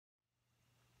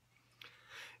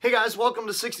Hey guys, welcome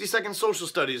to 60 Second Social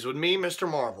Studies with me, Mr.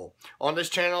 Marvel. On this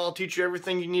channel, I'll teach you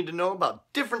everything you need to know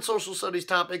about different social studies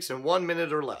topics in 1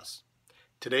 minute or less.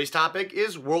 Today's topic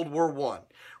is World War I.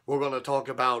 We're going to talk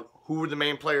about who the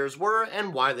main players were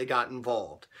and why they got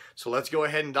involved. So let's go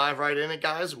ahead and dive right in it,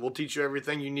 guys. We'll teach you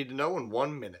everything you need to know in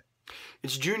 1 minute.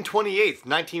 It's June 28th,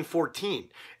 1914,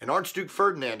 and Archduke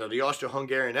Ferdinand of the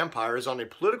Austria-Hungarian Empire is on a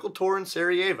political tour in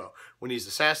Sarajevo when he's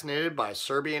assassinated by a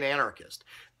Serbian anarchist.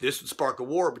 This would spark a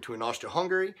war between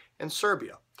Austria-Hungary and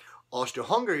Serbia.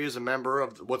 Austria-Hungary is a member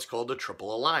of what's called the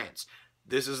Triple Alliance.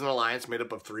 This is an alliance made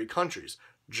up of 3 countries: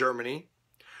 Germany,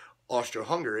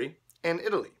 Austria-Hungary, and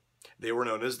Italy. They were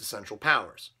known as the Central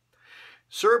Powers.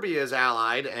 Serbia is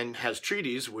allied and has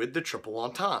treaties with the Triple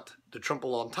Entente. The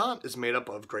Triple Entente is made up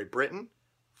of Great Britain,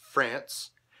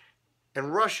 France,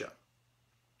 and Russia.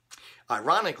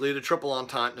 Ironically, the Triple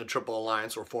Entente and the Triple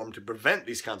Alliance were formed to prevent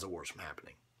these kinds of wars from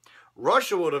happening.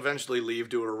 Russia would eventually leave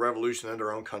due to a revolution in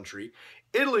their own country.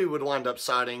 Italy would wind up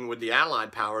siding with the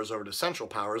Allied powers over the Central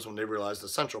Powers when they realized the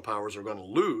Central Powers were going to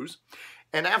lose.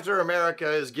 And after America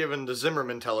is given the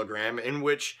Zimmerman telegram, in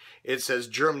which it says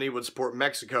Germany would support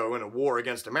Mexico in a war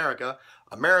against America,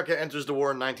 America enters the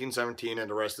war in 1917 and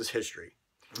the rest is history.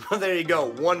 There you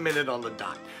go, 1 minute on the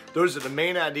dot. Those are the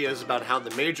main ideas about how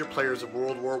the major players of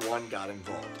World War I got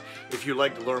involved. If you'd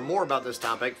like to learn more about this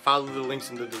topic, follow the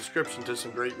links in the description to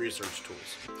some great research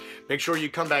tools. Make sure you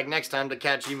come back next time to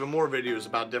catch even more videos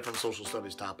about different social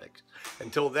studies topics.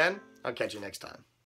 Until then, I'll catch you next time.